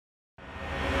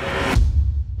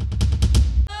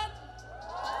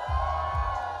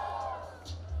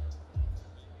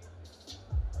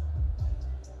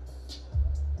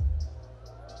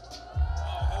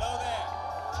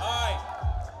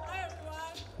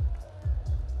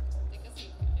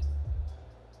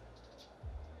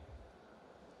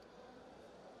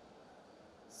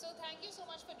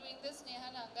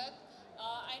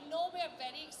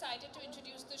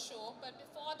show. But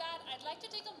before that, I'd like to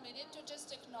take a minute to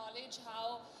just acknowledge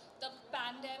how the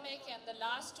pandemic and the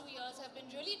last 2 years have been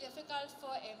really difficult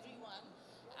for everyone.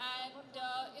 And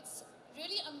it's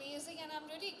really amazing, and I'm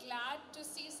really glad to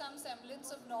see some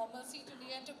semblance of normalcy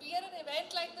today and to be at an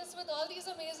event like this with all these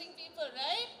amazing people,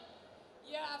 right?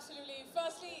 Yeah, absolutely.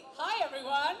 Firstly, hi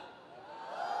everyone.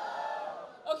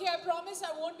 Okay, I promise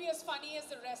I won't be as funny as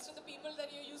the rest of the people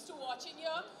that you're used to watching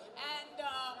here.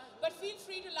 But feel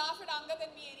free to laugh at Angad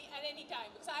and me at any time,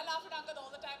 because I laugh at Angad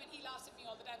all the time and he laughs at me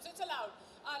all the time. So it's allowed.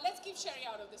 Let's keep Sherry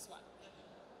out of this one.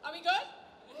 Are we good?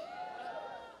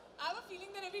 I have a feeling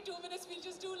that every 2 minutes we'll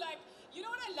just do like, you know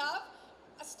what I love?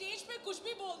 A stage पे कुछ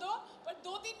भी बोल दो, but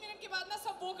 2-3 minute के बाद ना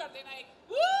सब वो कर देना एक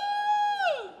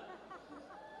woo!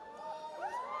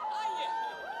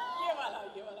 ये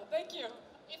वाला. Thank you.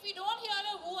 If we don't hear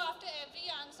a woo after every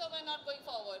answer, we're not going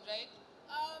forward, right?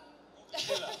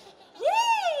 Woo!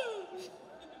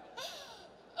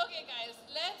 Okay, guys,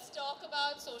 let's talk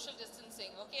about social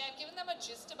distancing. Okay, I've given them a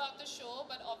gist about the show,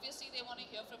 but obviously they want to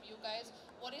hear from you guys.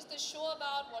 What is the show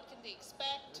about? What can they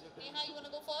expect? Neha, you want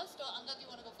to go first, or Angad, you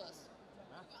want to go first?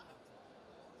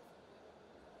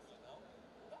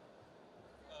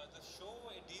 The show,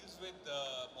 it deals with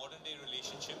modern day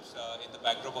relationships in the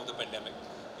backdrop of the pandemic.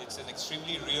 It's an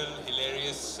extremely real,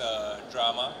 hilarious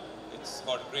drama. It's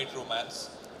got great romance.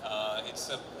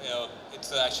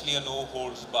 It's actually a no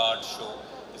holds barred show.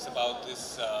 It's about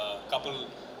this couple,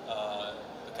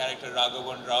 the character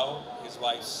Raghavan Rao, his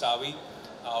wife Savi,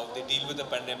 how they deal with the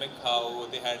pandemic, how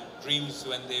they had dreams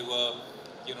when they were,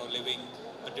 living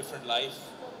a different life,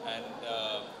 and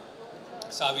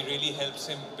Savi really helps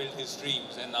him build his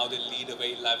dreams, and now they lead a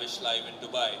very lavish life in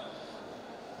Dubai.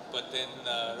 But then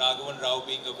Raghavan Rao,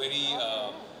 being a very,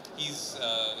 he's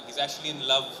actually in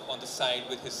love on the side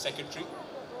with his secretary.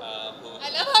 I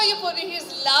love how you put it. He's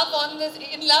in love on the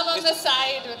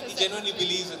side with his He genuinely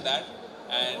believes in that,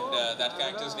 and that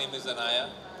character's name is Anaya,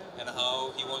 and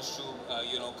how he wants to,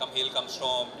 hail come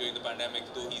storm during the pandemic.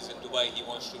 Though he's in Dubai, he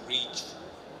wants to reach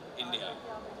India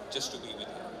just to be with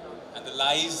her, and the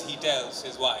lies he tells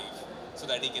his wife so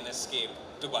that he can escape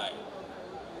Dubai.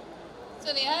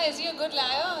 So Neha, is he a good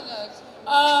liar or not?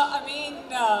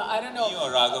 I don't know. Me or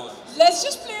Raghavan? Let's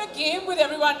just play a game with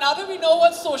everyone. Now that we know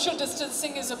what social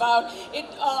distancing is about,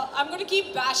 I'm going to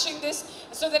keep bashing this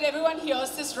so that everyone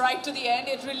hears this right to the end.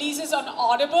 It releases on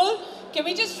Audible. Can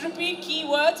we just repeat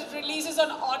keywords? It releases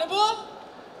on Audible.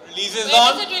 Releases Where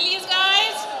on? does it release,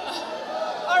 guys?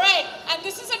 All right. And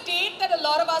this is a date that a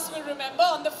lot of us will remember,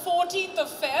 on the 14th of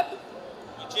Feb.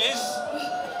 Which is?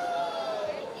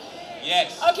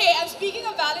 Yes. Okay, and speaking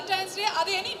of Valentine's Day, are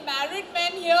there any married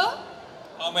men here?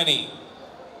 How many?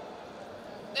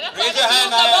 There are Raise quite your a few. hand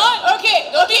Come higher. on.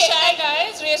 Okay, Don't be shy,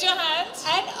 guys. Raise your hands.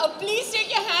 And please take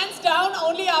your hands down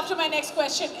only after my next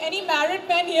question. Any married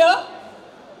men here?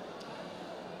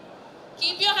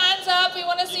 Keep your hands up. We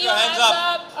want to see Keep your your hands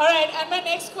up. All right, and my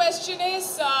next question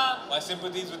is... My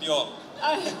sympathies with you all.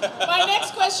 my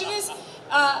next question is,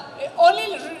 only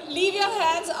leave your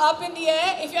hands up in the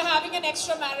air if you're having an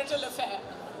extramarital affair.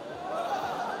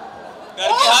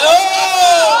 करके hello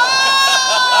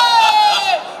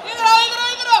इधर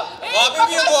आओ वहाँ पे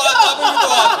भी दो हाथ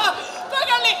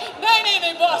पकड़ ले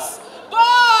नहीं बॉस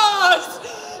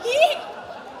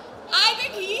I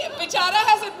think he बेचारा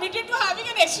has admitted to having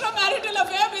an extramarital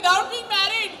affair without being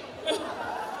married.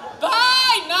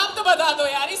 भाई नाम तो बता दो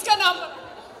यार, इसका नाम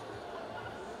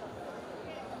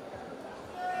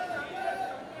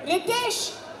रितेश,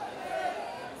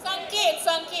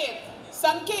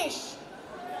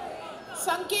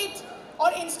 संकेत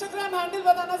और इंस्टाग्राम हैंडल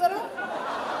बताना जरा।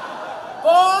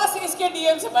 बॉस इसके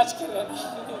डीएम से बच के रहना।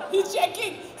 He's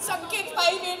checking संकेत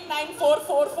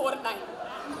 58944449.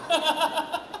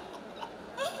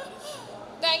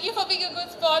 Thank you for being a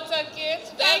good sport, Sanket.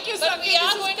 Thank you, But we Sanket.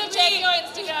 are This going is to for check me. your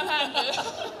Instagram handle.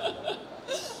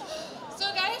 So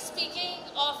guys, speaking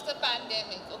of the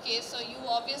pandemic, okay, so you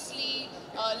obviously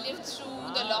lived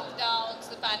through the lockdowns,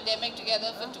 the pandemic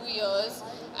together for 2 years.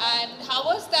 And how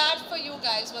was that for you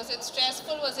guys? Was it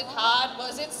stressful? Was it hard?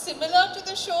 Was it similar to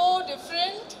the show?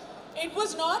 Different? It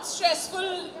was not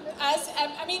stressful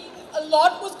a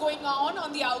lot was going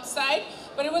on the outside,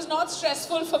 but it was not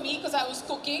stressful for me because I was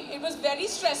cooking. It was very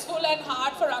stressful and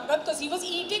hard for Angad because he was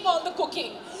eating all the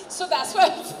cooking. So that's why I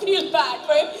feel bad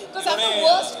for him, because I'm the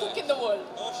worst cook in the world.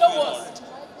 The worst.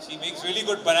 She makes really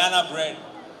good banana bread.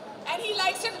 And he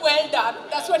likes it well done.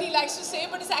 That's what he likes to say,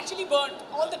 but it's actually burnt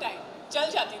all the time. Jal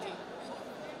jati thi.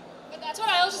 But that's what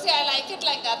I also say. I like it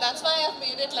like that. That's why I've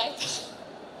made it like that.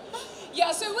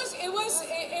 Yeah, so it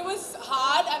was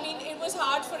hard. I mean, it was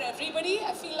hard for everybody.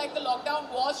 I feel like the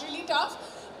lockdown was really tough.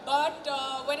 But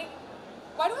when it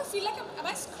Why do I feel like am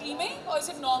I screaming or is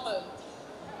it normal?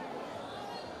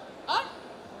 Huh?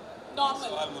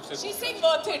 Normal. She's saying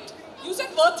worth it. You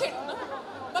said worth it, no?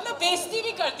 मतलब बेइज्जती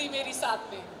भी कर दी मेरी साथ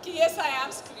में कि yes I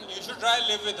am screaming. You should try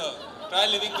live with her. Try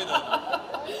living with her.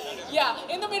 Yeah,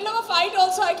 in the middle of a fight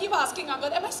also I keep asking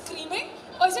Angad, am I screaming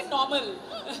or is it normal?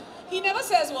 He never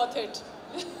says worth it.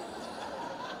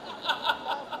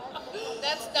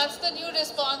 That's the new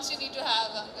response you need to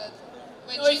have, Angad.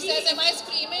 When No, she says, am I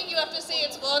screaming? You have to say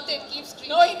it's worth it. Keep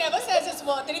screaming. No, he never says it's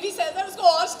worth it. If he says that, उसको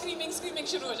और screaming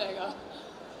शुरू हो जाएगा.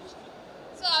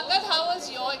 So Angad, how was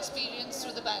your experience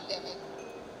through the pandemic?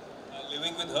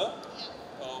 Living with her?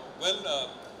 Yeah. Well,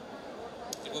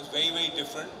 it was very, very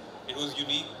different. It was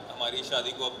unique. हमारी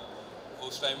शादी को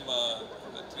उस time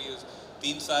 3 years,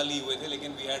 3 साल ही हुए थे,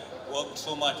 लेकिन we had worked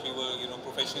so much. We were,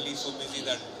 professionally so busy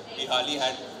that we hardly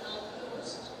had.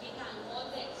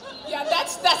 Yeah,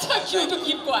 that's her cue to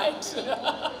keep quiet.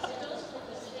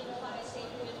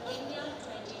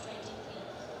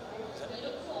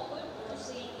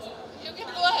 You can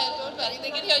go ahead, don't worry.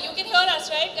 They can hear. You can hear us,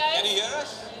 right, guys? Can you hear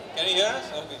us? Can you hear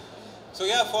us? Okay. So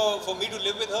yeah, for me to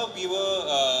live with her, we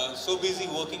were so busy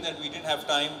working that we didn't have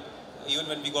time. Even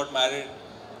when we got married,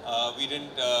 we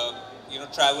didn't,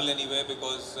 travel anywhere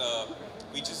because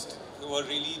we just were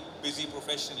really busy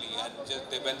professionally. And just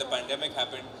when the pandemic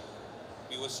happened,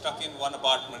 we were stuck in one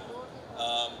apartment,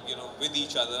 with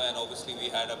each other. And obviously, we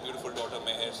had a beautiful daughter,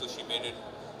 Meher, so she made it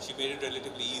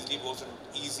relatively easy. It wasn't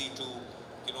easy to,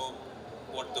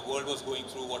 what the world was going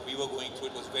through, what we were going through.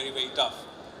 It was very, very tough.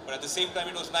 But at the same time,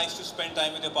 it was nice to spend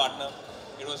time with your partner.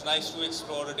 It was nice to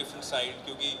explore a different side.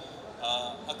 Because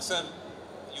aksar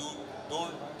you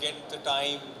don't get the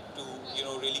time to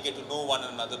really get to know one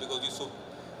another because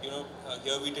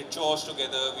here we did chores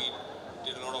together. We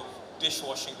did a lot of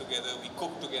dishwashing together. We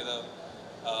cooked together.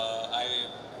 I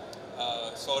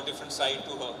saw a different side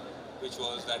to her, which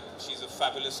was that she's a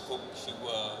fabulous cook. She,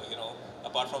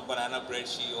 apart from banana bread,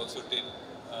 she also did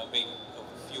make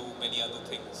many other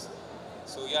things.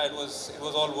 So yeah, it was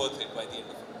all worth it by the end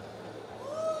of it.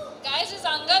 Guys, is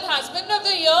Angad husband of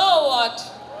the year or what?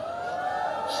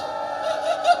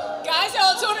 Guys, I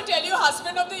also want to tell you,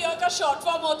 husband of the year का short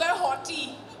form होता है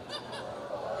hottie.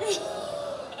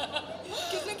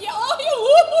 किसने किया? Oh, you!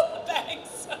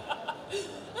 Thanks.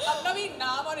 अपना भी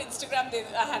नाम और Instagram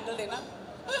handle देना.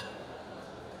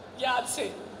 याद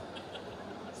से.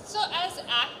 So as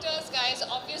actors, guys,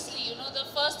 obviously, the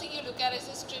first thing you look at is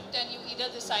the script and you either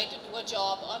decide to do a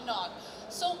job or not.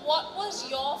 So what was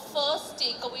your first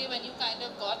takeaway when you kind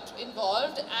of got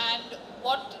involved, and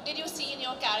what did you see in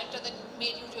your character that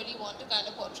made you really want to kind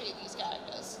of portray these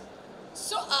characters?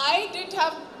 So I didn't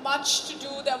have much to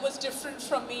do that was different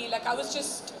from me. Like I was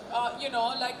just,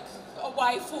 like a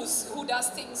wife who does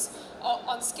things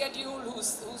on schedule,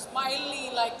 who's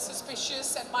mildly like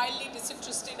suspicious and mildly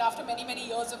disinterested after many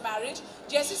years of marriage.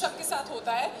 जैसे सबके साथ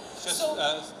होता है. So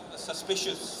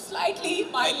suspicious. Slightly,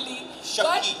 mildly. Like,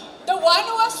 but the one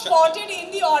who was spotted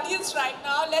in the audience right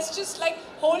now, let's just like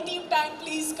whole team time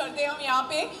please कर दे हम यहाँ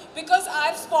पे, because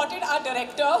I've spotted our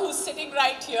director who's sitting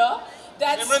right here.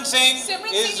 That's Simran Singh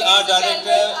is our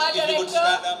director. If you would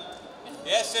stand up.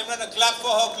 Yes, Simran, a clap for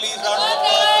her, please. Come on,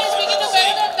 guys, we can do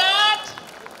better than that.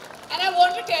 And I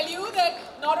want to tell you that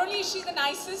not only is she the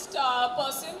nicest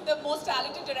person, the most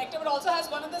talented director, but also has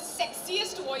one of the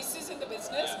sexiest voices in the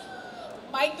business.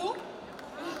 Mic do?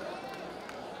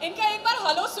 इनका एक बार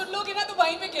hello सुन लोगे ना तो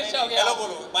वहीं पे गिर जाओगे. Hello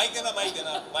बोलो, mic देना.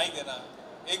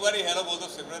 एक बार ही hello बोल दो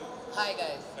सिमरन. Hi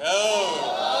guys.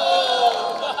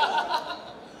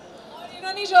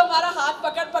 इन्होंने जो हमारा हाथ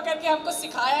पकड़ के हमको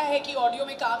सिखाया है कि ऑडियो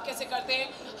में काम कैसे करते हैं,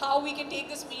 how we can take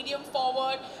this medium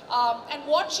forward, and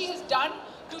what she has done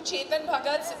to Chetan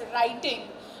Bhagat's writing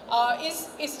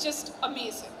is just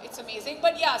amazing. It's amazing.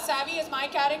 But yeah, Savvy as my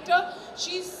character,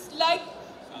 she's like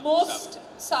most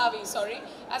Savvy,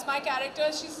 as my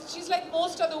character, she's like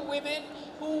most of the women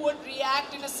who would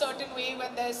react in a certain way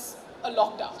when there's a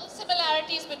lockdown. So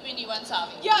similarities between you and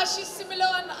Savvy. Yeah, she's similar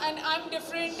and I'm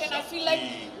different, and I feel like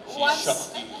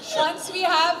once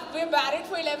we're married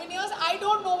for 11 years, I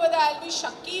don't know whether I'll be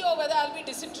Shakti or whether I'll be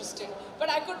disinterested. But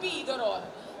I could be either or.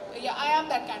 Yeah, I am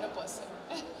that kind of person.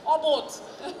 Or both.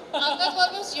 Angad,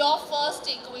 what was your first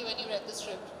takeaway when you read the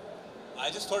script? I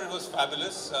just thought it was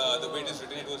fabulous. The way it is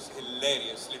written, it was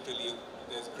hilarious, literally.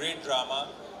 There's great drama.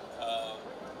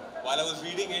 While I was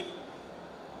reading it,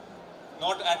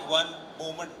 not at one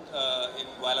moment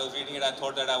while I was reading it, I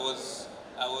thought that I was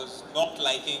not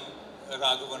liking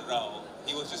Raghavan Rao.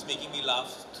 He was just making me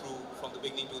laugh through from the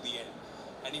beginning to the end.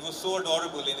 And he was so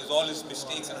adorable in all his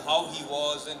mistakes and how he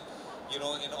was. And you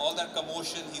know, in all that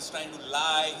commotion, he's trying to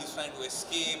lie, he's trying to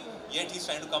escape, yet he's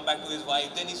trying to come back to his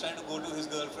wife, then he's trying to go to his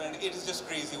girlfriend. It is just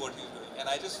crazy what he's doing. And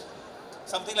I just,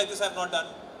 something like this I've not done,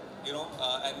 you know,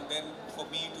 and then for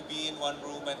me to be in one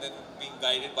room and then being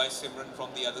guided by Simran from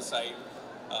the other side,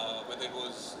 whether it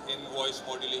was in voice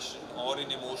modulation or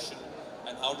in emotion,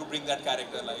 and how to bring that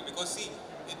character alive. Because see,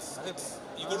 it's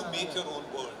you got to make your own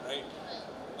world, right?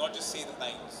 Not just say the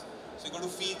lines. So you got to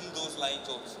feel those lines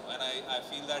also. And I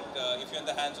feel that if you're in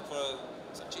the hands of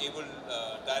such able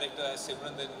director as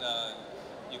Simran, then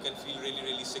you can feel really,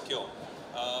 really secure.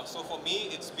 So for me,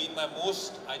 it's been my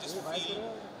most, I just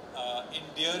feel,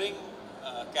 endearing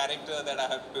character that I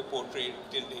have portrayed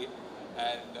till date.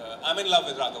 And I'm in love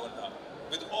with Raghavan Rao.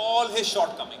 With all his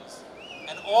shortcomings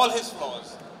and all his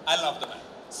flaws, I love the man.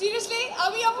 Seriously,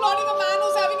 are we applauding a man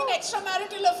who's having an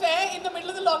extramarital affair in the middle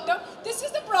of the lockdown? This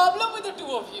is the problem with the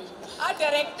two of you. Our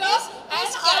director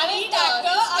and our lead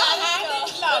actor are hand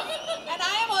in glove. And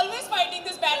I am always fighting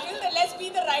this battle that let's be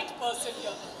the right person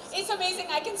here. It's amazing.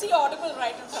 I can see Audible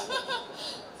right in front of me.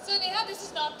 So Neha, this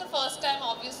is not the first time,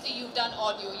 obviously, you've done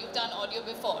audio. You've done audio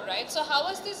before, right? So how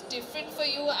was this different for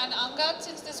you? And Angad,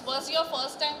 since this was your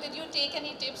first time, did you take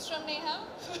any tips from Neha?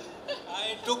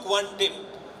 I took one tip,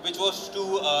 which was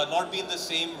to not be in the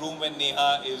same room when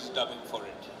Neha is dubbing for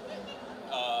it.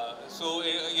 So,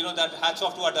 you know, that hats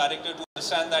off to our director to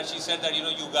understand that. She said that, you know,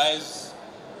 you guys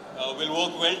will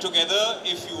work well together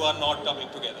if you are not dubbing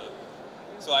together.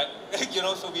 So you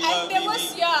know, so we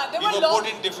were put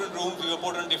in different rooms, we were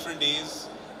put on different days,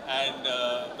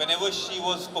 and whenever she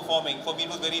was performing, for me it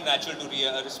was very natural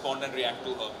to respond and react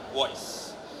to her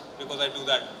voice, because I do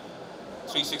that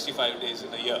 365 days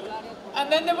in a year.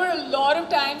 And then there were a lot of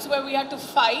times where we had to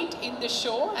fight in the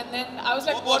show, and then I was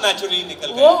like, what? Naturally,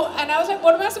 whoa, and I was like,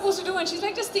 what am I supposed to do? And she's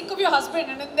like, just think of your husband,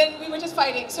 and then we were just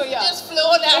fighting. So yeah, just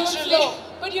flow naturally.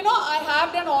 But you know, I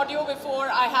have done audio before.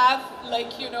 I have,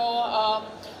 like, you know,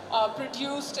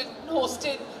 produced and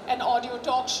hosted an audio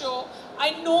talk show.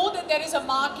 I know that there is a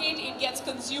market, it gets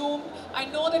consumed. I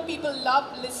know that people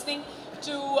love listening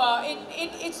to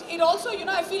it also, you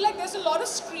know, I feel like there's a lot of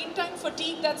screen time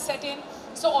fatigue that's set in.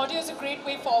 So audio is a great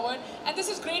way forward, and this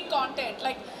is great content.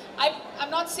 Like,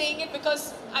 I'm not saying it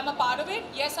because I'm a part of it.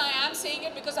 Yes, I am saying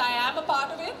it because I am a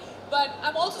part of it, but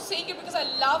I'm also saying it because I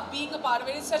love being a part of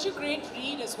it. It's such a great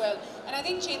read as well. And I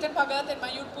think Chetan Bhagat and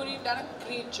Mayur Puri have done a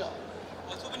great job.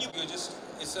 Also, when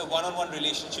it's a one-on-one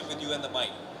relationship with you and the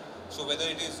mind. So whether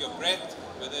it is your breath,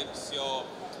 whether it's your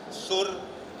sur,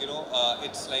 you know,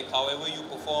 it's like however you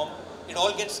perform, it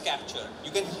all gets captured.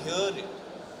 You can hear it.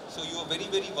 So you are very,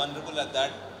 very vulnerable at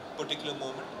that particular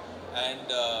moment. And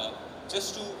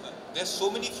there's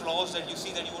so many flaws that you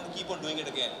see that you want to keep on doing it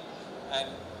again. And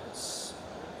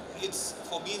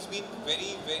for me, it's been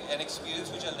an experience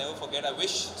which I'll never forget. I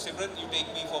wish, Simran, you take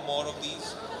me for more of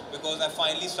these, because I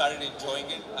finally started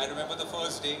enjoying it. I remember the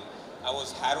first day, I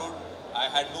was harrowed. I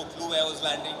had no clue where I was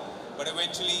landing. But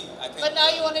eventually, I think... But now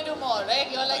you want to do more, right?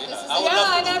 You're like, this is...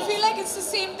 Yeah, and I feel like it's the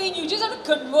same thing. You just have to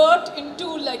convert into,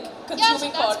 like,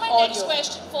 consuming audio. Yeah, so that's my next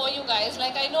question for you guys.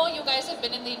 Like, I know you guys have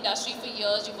been in the industry for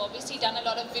years. You've obviously done a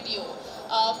lot of video.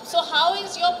 So how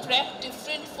is your prep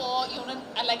different for, you know,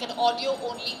 like an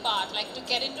audio-only part? Like, to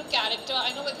get into character.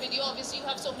 I know with video, obviously, you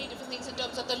have so many different things in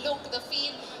terms of the look, the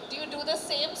feel. Do you do the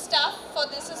same stuff for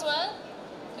this as well?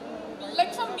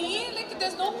 Like, for me, like,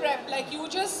 there's no prep. Like, you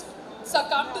just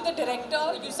succumb to the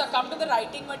director, you succumb to the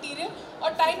writing material,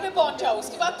 और time पे पहुंच जाओ,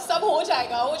 उसके बाद सब हो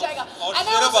जाएगा. और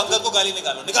सिर्फ अंगद को गाली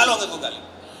निकालो अंगद को गाली.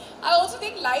 I also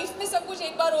think life में सब कुछ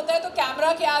एक बार होता है तो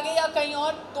कैमरा के आगे या कहीं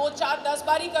और 2, 4, 10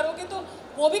 बार ही करोगे तो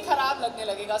वो भी खराब लगने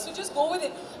लगेगा. So just go with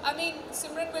it. I mean,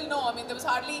 Simran will know. I mean, there was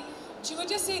hardly. She would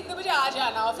just say इतने बजे आ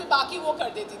जाना और फिर बाकी वो कर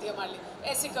देती थी हमारे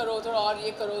लिए. ऐसे करो थोड़ा और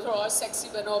ये करो थोड़ा और सेक्सी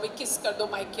बनो अभी किस कर दो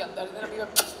माइक के अंदर.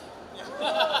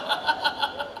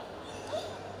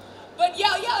 But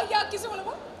yeah, किसे बोला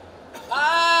वो?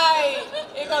 Bye.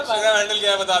 एक और बार. Instagram handle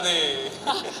क्या है बता दे.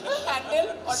 Handle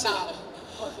or now?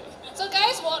 Okay. So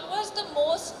guys, what was the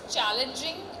most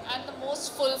challenging and the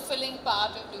most fulfilling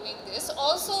part of doing this?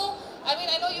 Also, I mean,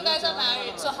 I know you guys are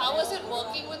married, so how was it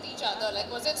working with each other?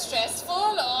 Like, was it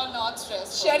stressful or not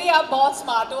stressful? Sherry, आप बहुत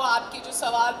smart हो. आपके जो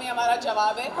सवाल में हमारा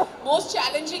जवाब है. Most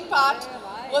challenging part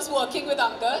was working with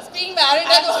Angad. Being married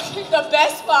and working. The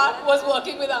best part was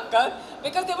working with Angad.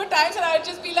 Because there were times when I would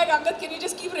just be like, Angad, can you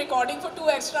just keep recording for 2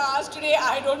 extra hours today?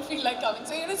 I don't feel like coming.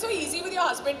 So it's so easy with your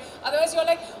husband. Otherwise you're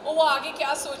like, oh, वो आगे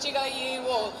क्या सोचेगा ये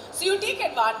वो. So you take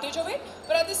advantage of it.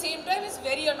 But at the same time, it's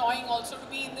very annoying also to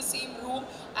be in the same room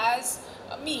as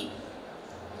me.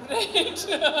 Right?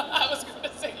 I was going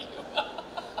to say you.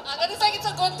 Angad is like, it's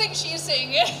a good thing she's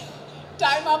saying it.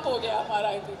 Time up हो गया हमारा,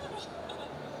 I think.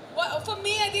 Well, for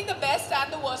me, I think the best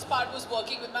and the worst part was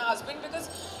working with my husband because,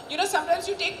 you know, sometimes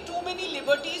you take too many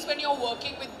liberties when you're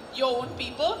working with your own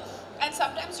people, and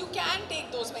sometimes you can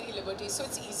take those many liberties, so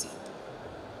it's easy.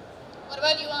 What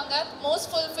about you, Angad? Most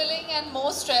fulfilling and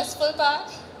most stressful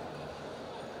part?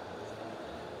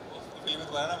 You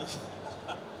want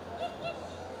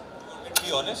me to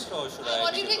be honest or should I? I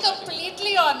want you to be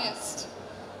completely honest.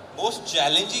 Most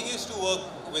challenging is to work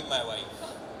with my wife.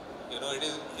 You know, it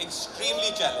is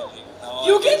extremely challenging. Now,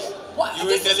 You can, you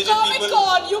this is intelligent people.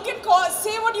 comicon. You can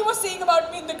say what you were saying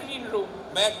about me in the green room.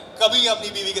 मैं कभी अपनी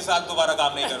बीवी के साथ दोबारा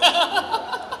काम नहीं करूँगा.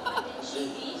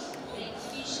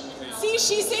 See,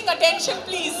 she's saying attention,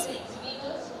 please.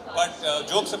 But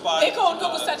jokes apart. देखो उनको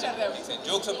गुस्सा चल रहा है.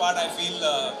 Jokes apart, I feel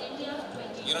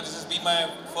you know, this has been my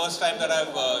first time that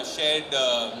I've shared.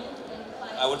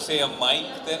 I would say a mic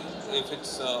then, if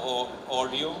it's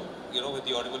audio. You know, with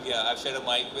the audible, yeah, I've shared a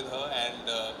mic with her, and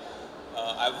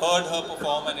I've heard her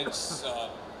perform, and it's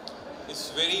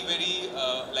very, very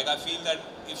like I feel that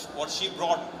if what she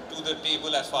brought to the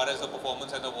table as far as the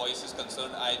performance and the voice is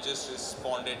concerned, I just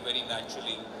responded very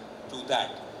naturally to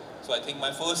that. So I think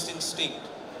my first instinct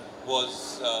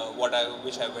was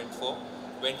which I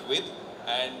went with,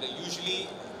 and usually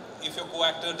if your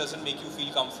co-actor doesn't make you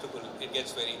feel comfortable, it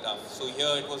gets very tough. So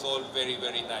here it was all very,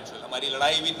 very natural. हमारी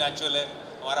लड़ाई भी natural है,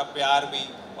 हमारा प्यार भी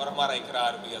और हमारा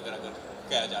इकरार भी अगर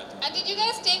कहा जाए. And did you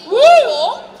guys take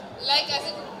home? Like, as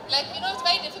in, like, you know, it's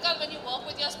very difficult when you work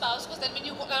with your spouse, because then when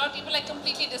you, a lot of people like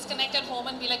completely disconnect at home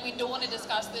and be like, we don't want to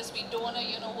discuss this, we don't want to,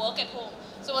 you know, work at home.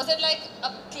 So was it like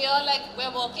a clear, like,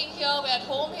 we're working here, we're at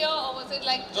home here, or was it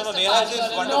like just No, a Neha has party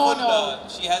this or wonderful,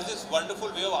 she has this wonderful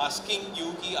way of asking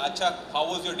you, ki, Acha, how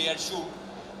was your day at shoot?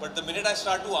 But the minute I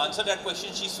start to answer that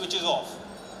question, she switches off.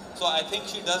 So I think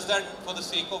she does that for the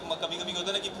sake of, कभी-कभी होता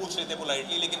है ना कि पूछ लेते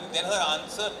politely, लेकिन then her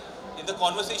answer, in the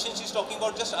conversation, she's talking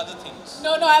about just other things.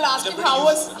 No, I'll ask him, how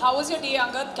was your day,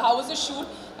 Angad? How was the shoot?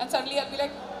 And suddenly I'll be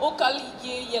like, oh, kal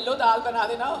ye yellow dal bana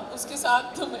dena, uske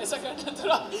saath tum aisa karna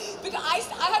thoda. Because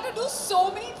I had to do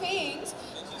so many things.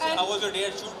 And how was your day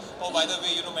at shoot? Oh, by the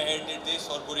way, you know, my head did this,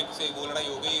 और बुरी से वो लड़ाई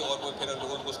हो गई, और फिर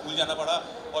लोगों को स्कूल जाना पड़ा,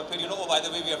 और फिर you know, oh, by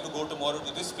the way, we have to go tomorrow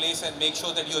to this place and make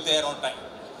sure that you're there on time.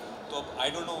 So I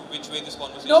don't know which way this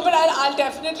conversation. No, but I'll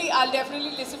definitely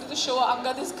listen to the show.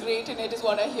 Angad is great in it, is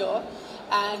what I hear,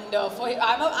 and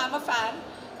I'm a fan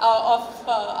of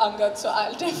Angad, so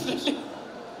I'll definitely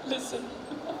listen.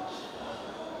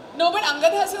 No, but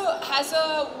Angad has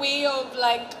a way of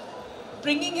like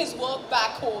bringing his work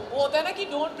back home. Oh, then like,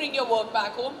 don't bring your work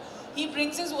back home. He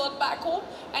brings his work back home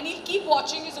and he'll keep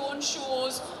watching his own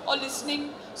shows or listening.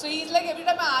 So he's like, every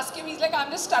time I ask him, he's like,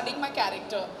 I'm just studying my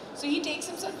character. So he takes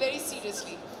himself very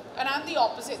seriously. And I'm the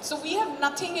opposite. So we have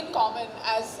nothing in common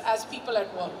as people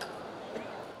at work.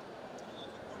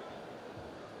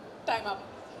 Time up.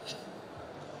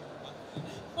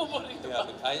 Yeah,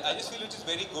 I just feel it is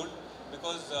very good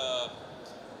because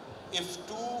if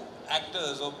two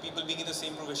actors or people being in the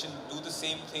same profession do the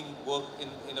same thing, work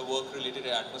in a work-related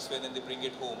atmosphere, and then they bring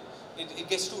it home, it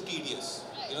gets too tedious.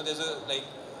 You know, there's a like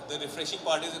the refreshing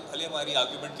part is bhale hamari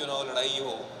argument kyun na ho, ladai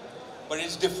ho, but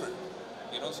it's different.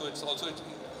 You know, so it's also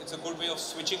it's a good way of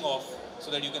switching off so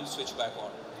that you can switch back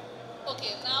on.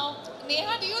 Okay, now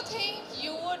Neha, do you think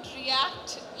you would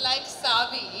react like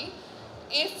Savi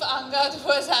if Angad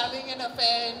was having an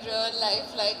affair in real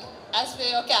life, like as per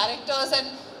your characters and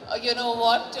you know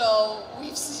what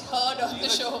we've heard on the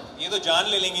show? ये तो जान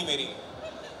ले लेंगी मेरी,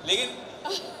 लेकिन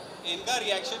इनका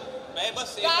reaction मैं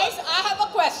बस एक Guys, I have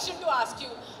a question to ask you.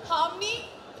 How many,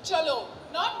 chalo,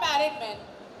 not married men,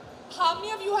 how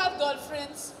many of you have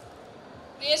girlfriends?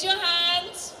 Raise your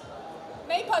hands.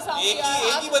 नहीं फंसाऊंगी यार.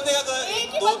 एक ही बंदे का एक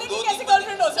ही बंदे की कैसे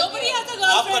girlfriend हो सकती है? Nobody has a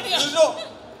आप girlfriend here. confused हो?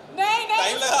 नहीं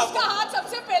Time लगा आपको? उसका हाथ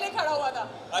सबसे पहले खड़ा हुआ था.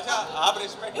 अच्छा आप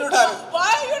respect नहीं उठा रहे? Why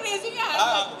are you raising your hand?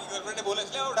 हाँ, आपकी girlfriend ने बोला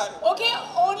इसलिए आप उठा रहे? Okay,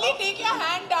 only take your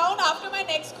hand down after my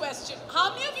next question. How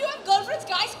many of you have girlfriends?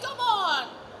 Guys, come on.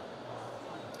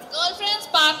 Girlfriends,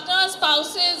 partners,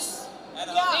 spouses. Yeah.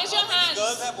 Raise your hands.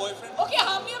 Girls have boyfriend? Okay,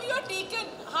 how many of you are taken?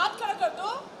 हाथ खड़ा कर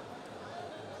दो.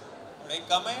 नहीं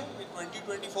कम है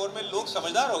 2024 में लोग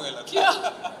समझदार हो गए लगता है.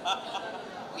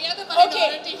 We are the Okay,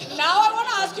 minority. now I want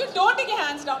to ask you, don't take your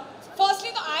hands down.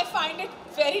 Firstly, I find it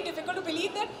very difficult to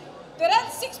believe that there are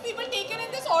 6 people taken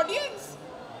in this audience.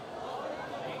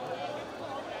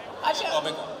 अच्छा,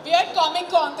 Comicon. we are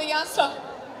comicon, तो यहाँ सब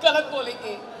गलत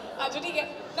बोलेंगे. अच्छा ठीक है.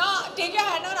 Now take your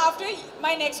hand down after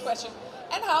my next question.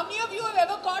 And how many of you have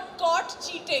ever got caught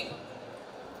cheating?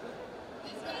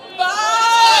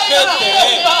 Bye.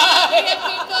 People.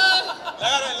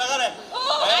 लगा रहे.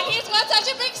 Oh, and he's got such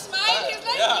a big smile. He's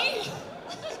like me.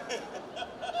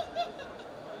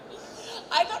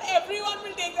 everyone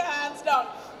will take their hands down.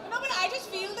 No, but I just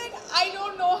feel that I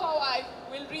don't know how I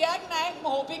will react, and I'm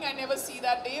hoping I never see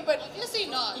that day. But obviously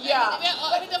not. Yeah.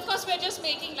 I mean, of course, we're just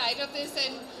making light of this,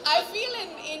 and I feel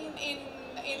in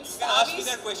You can ask me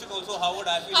that question also. How would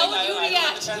I feel? How like would you I don't react?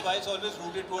 understand why it's always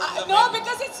rooted towards the no, men.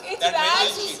 because it's That men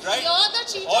Raz will who's cheat, right? you're the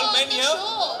cheater All on men the here?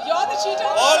 show. You're the cheater.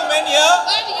 All men here?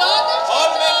 But you're the cheater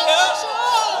All men on here? the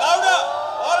show. Louder!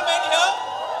 All men here?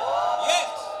 Yes.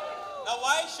 Now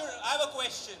why should, I have a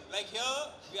question. Like here,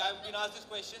 I've been asked this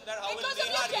question that how Because will of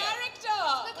Neha your react? character.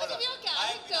 Because of your I've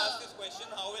been character. asked this question,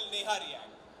 how will Neha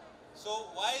react? So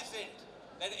why is it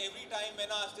that every time men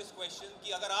ask this question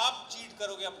कि अगर आप cheat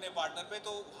करोगे अपने partner पे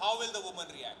तो how will the woman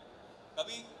react?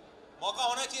 कभी मौका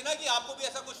होना चाहिए ना कि आपको भी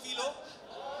ऐसा कुछ फील हो?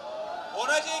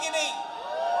 होना चाहिए कि नहीं?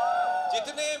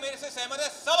 जितने मेरे से सहमत है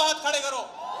सब हाथ खड़े करो.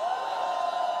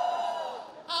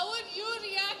 How would you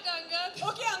react, Angad?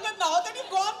 Okay, Angad, now that you've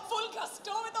gone full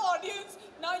gusto with the audience,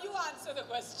 now you answer the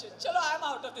question. Chalo, I'm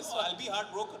out of this one. I'll be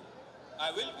heartbroken.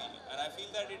 I will be, and I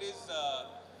feel that it is.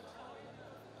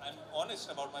 I'm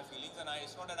honest about my feelings, and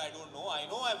it's not that I don't know. I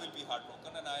know I will be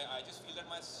heartbroken, and I just feel that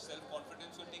my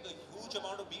self-confidence will take a huge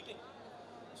amount of beating.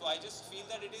 So I just feel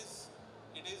that it is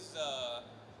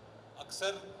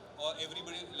aksar or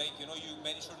everybody, like, you know,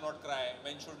 men should not cry,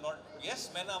 men should not, yes,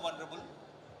 men are vulnerable,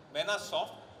 men are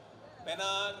soft, men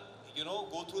are, you know,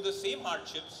 go through the same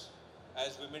hardships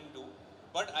as women do,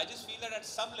 but I just feel that at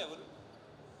some level,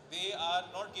 they are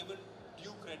not given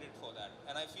due credit for that.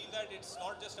 And I feel that it's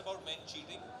not just about men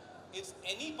cheating, it's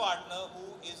any partner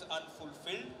who is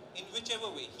unfulfilled in whichever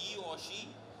way, he or she,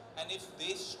 and if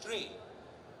they stray,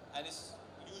 and it's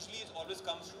usually it always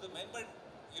comes to the men, but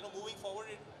you know, moving forward,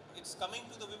 it's coming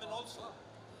to the women also.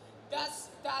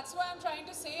 That's why I'm trying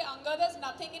to say Angad has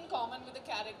nothing in common with the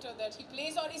character that he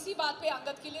plays. और इसी बात पे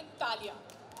Angad के लिए तालियां.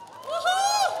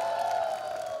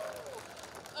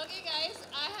 Okay, guys,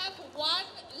 I have one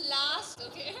last.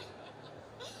 Okay,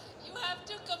 you have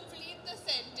to complete the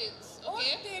sentence.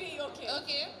 Okay. Oh, तेरी, okay.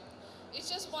 Okay. It's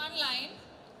just one line.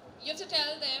 You have to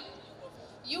tell them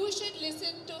you should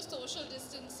listen to social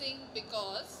distancing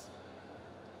because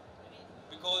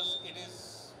it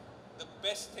is the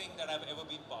best thing that I've ever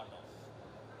been part of.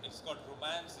 It's got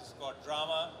romance, it's got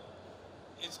drama,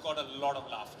 it's got a lot of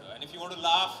laughter. And if you want to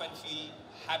laugh and feel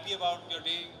happy about your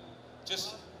day,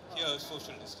 just hear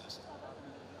social distancing.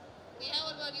 Neha,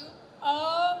 what about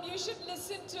you? You should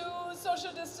listen to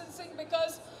social distancing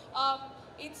because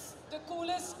it's the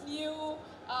coolest new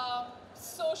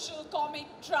social comic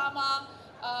drama,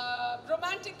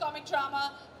 romantic comic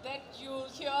drama that you'll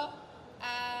hear,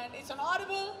 and it's on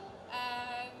Audible,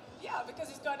 and yeah, because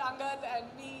it's got Angad and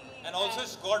me. And also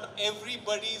it's got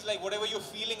everybody's, like, whatever you're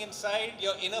feeling inside,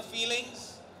 your inner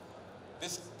feelings,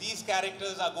 these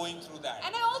characters are going through that.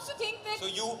 And I also think that... So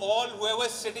you all,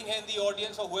 whoever's sitting here in the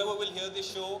audience or whoever will hear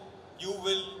this show, you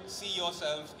will see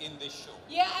yourself in this show.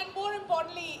 Yeah, and more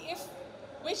importantly,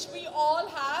 which we all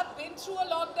have been through a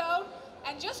lockdown,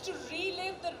 and just to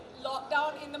relive the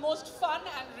lockdown in the most fun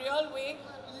and real way,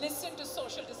 listen to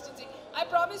social distancing. I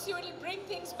promise you it'll bring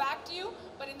things back to you,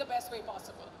 but in the best way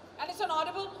possible. And it's on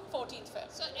Audible, 14th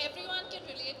Feb. So everyone can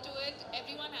relate to it,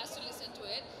 everyone has to listen to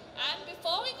it. And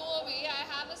before we go away, I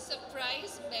have a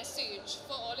surprise message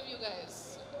for all of you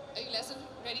guys. Are you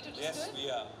ready to listen Yes, to it?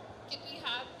 we are. Can we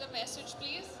have the message,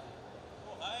 please?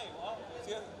 Oh, hi, wow, it's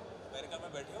here. America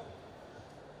mein baithe ho?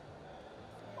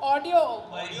 Audio.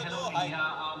 Hi, Audio hello though, hi.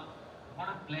 India. What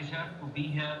a pleasure to be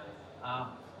here.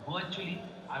 Virtually,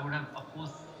 I would have, of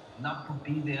course, loved to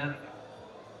be there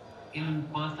in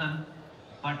person,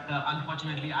 but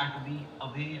unfortunately, I had to be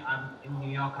away. I'm in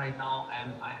New York right now,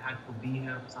 and I had to be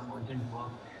here for some urgent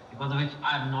work, because of which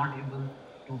I am not able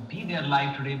to be there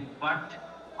live today. But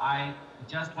I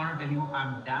just want to tell you,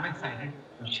 I'm damn excited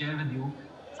to share with you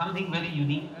something very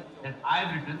unique that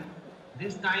I've written.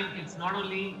 This time, it's not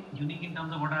only unique in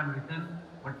terms of what I've written,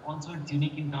 but also it's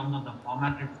unique in terms of the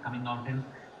format it's coming out in.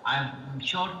 I'm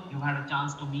sure you've had a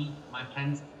chance to meet my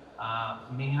friends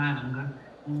Neha and Angad,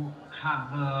 who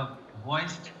have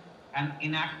voiced and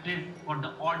enacted for the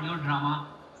audio drama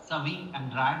Savi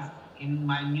and Rags in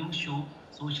my new show,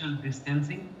 Social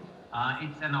Distancing.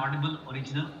 It's an Audible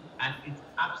original, and it's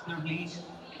absolutely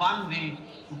fun way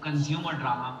to consume a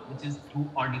drama, which is through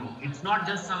audio. It's not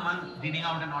just someone reading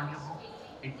out an audio book.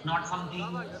 It's not something,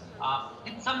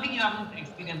 it's something you haven't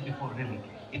experienced before, really.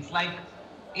 It's like,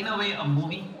 in a way, a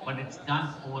movie, but it's done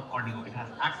over audio. It has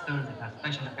actors, it has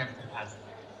special effects, it has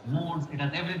moods, it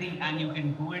has everything, and you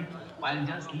can do it while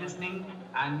just listening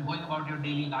and going about your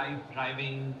daily life,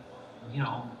 driving, you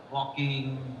know,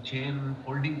 walking, gym,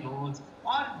 folding clothes,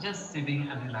 or just sitting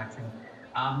and relaxing.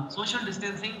 Social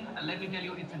distancing, let me tell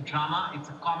you, it's a drama, it's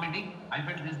a comedy. I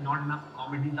felt there's not enough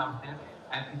comedies out there,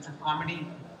 and it's a comedy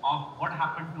of what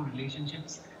happened to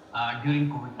relationships during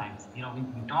COVID times. You know,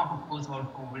 we talk, of course,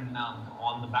 about COVID now,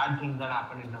 all the bad things that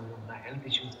happened in terms of the health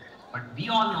issues, but we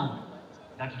all know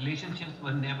that relationships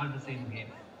were never the same again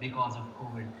because of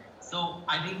COVID. So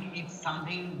I think it's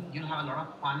something you'll have a lot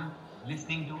of fun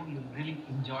listening to. You'll really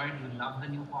enjoy it. You'll love the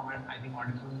new format. I think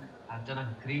Audition has done a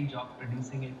great job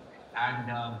producing it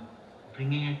and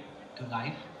bringing it to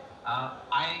life.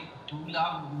 I do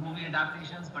love movie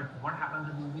adaptations, but what happens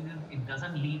with movies is it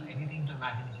doesn't leave anything to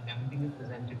imagination. Everything is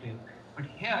presented to you. But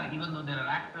here, even though there are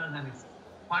actors and it's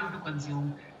fun to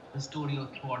consume the story or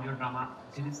through audio drama,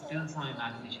 there is still some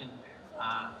imagination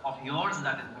of yours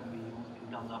that is going to be used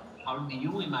in terms of how do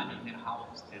you imagine their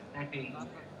house, their settings,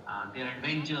 their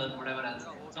adventures, whatever else.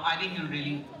 So I think you'll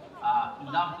really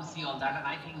love to see all that, and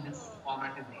I think this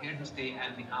format is here to stay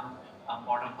and become a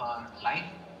part of our life.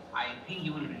 I think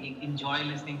you will really enjoy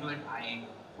listening to it. I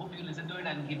hope you listen to it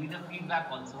and give me the feedback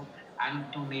also,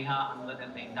 and to Neha, Angad,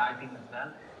 and the entire team as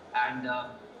well. And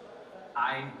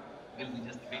I will be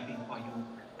just waiting for you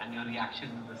and your reaction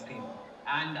to the same.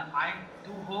 And I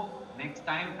do hope next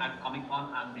time at Comic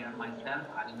Con I'm there myself.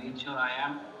 I'll make sure I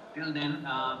am. Till then,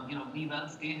 be well,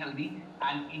 stay healthy,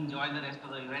 and enjoy the rest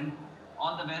of the event.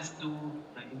 All the best to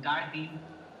the entire team.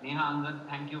 Neha, Angad,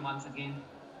 thank you once again.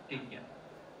 Take care.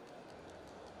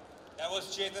 That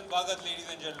was Chetan Bhagat, ladies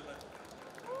and gentlemen.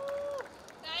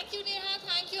 Thank you, Neha.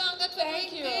 Thank you, Angad, for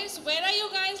doing this. When are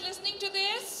you guys listening to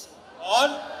this?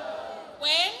 On?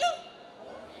 When?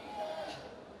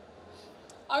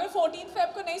 अगर 14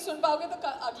 Feb को नहीं सुन पाओगे तो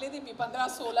अगले दिन भी 15,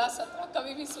 16, 17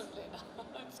 कभी भी सुन लेना.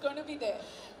 It's going to be there.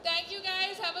 Thank you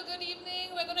guys. Have a good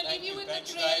evening. We're going to leave you with the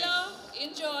trailer.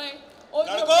 Enjoy. Oh,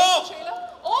 Gotta go! The trailer?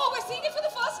 Oh, we're seeing it for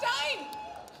the first time.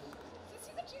 Let's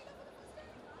see the trailer for the first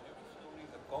time. Every story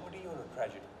is a comedy or a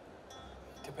tragedy,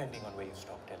 depending on where you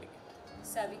stop telling it.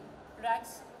 Savi,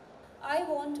 Rax, I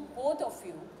want both of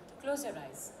you to close your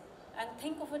eyes and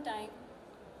think of a time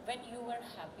when you were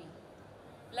happy.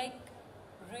 Like,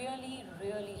 really,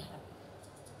 really happy.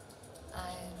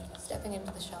 I'm stepping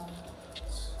into the shower.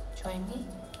 Join me?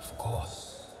 Of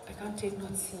course. I can't take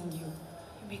not seeing you.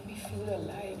 You make me feel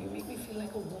alive. You make me feel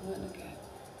like a woman again.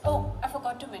 Oh, I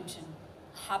forgot to mention,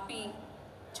 happy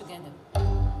together.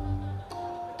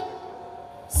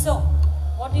 So,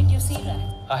 what did you see, Rax?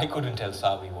 I couldn't tell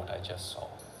Savi what I just saw.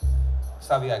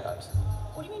 Savi, I can't say.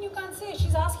 What do you mean you can't say?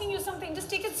 She's asking you something. Just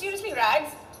take it seriously,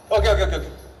 Rags. Okay.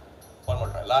 One more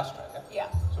try. Last try, yeah?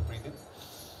 Yeah. So breathe in.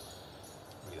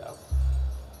 Breathe out.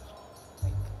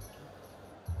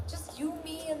 Just you,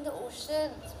 me, and the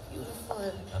ocean. It's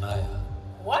beautiful. Anaya.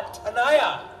 What?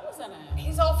 Anaya! Who's Anaya?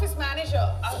 His office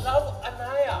manager. I love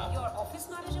Anaya. Your office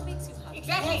manager makes you happy?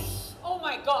 Exactly. Yes. Oh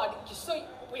my God. So,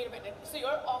 wait a minute. So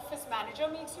your office manager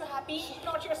makes you happy?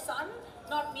 Not your son?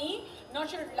 Not me?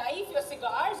 Not your life? Your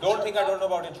cigars? Don't think I don't know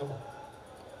about it, Chuma.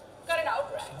 Cut it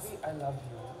out, Rags. Savi, I love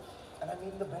you. And I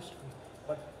mean the best way.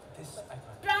 But this, I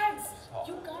can't. Rags, Stop.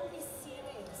 you can't be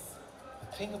serious.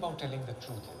 The thing about telling the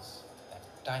truth is that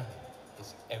timing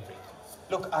is everything.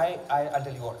 Look, I'll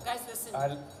tell you what. Guys, listen.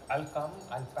 I'll come,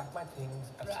 I'll pack my things.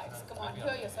 Rags, come on,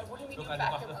 hear yourself. What do you mean Look, you I'll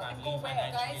back look him after up? family, Go where,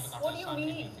 financially, guys? look after What do you son, mean?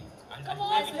 everything. Come I'll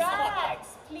on, do Rags,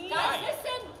 please. Guys,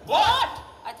 listen. What?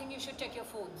 I think you should take your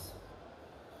phones.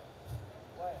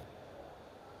 Why?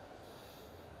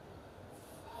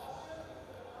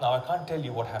 Now, I can't tell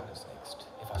you what happens next.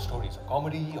 If our story is a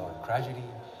comedy or a tragedy,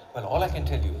 well, all I can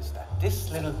tell you is that this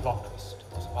little plot twist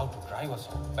was about to drive us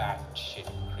all bad shit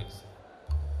crazy.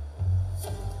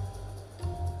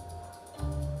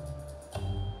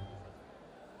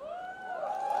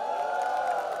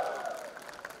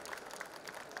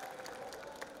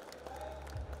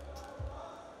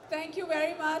 Thank you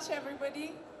very much,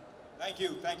 everybody. Thank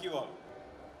you all.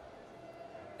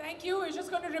 Thank you. We're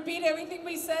just going to repeat everything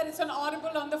we said. It's on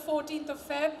Audible on the 14th of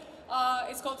Feb.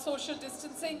 It's called Social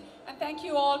Distancing. And thank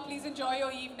you all. Please enjoy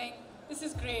your evening. This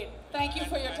is great. Thank you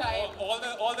for your time.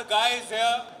 All the guys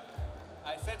here,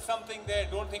 I said something there.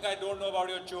 Don't think I don't know about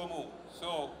your chomu.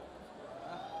 So,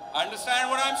 understand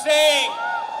what I'm saying.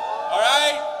 All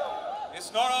right?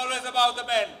 It's not always about the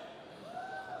men.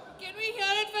 Can we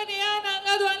hear it for Neha and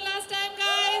Angad one last time,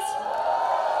 guys?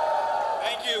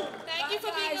 Thank you. Thank you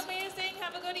for Bye, being guys. amazing.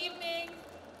 Have a good evening.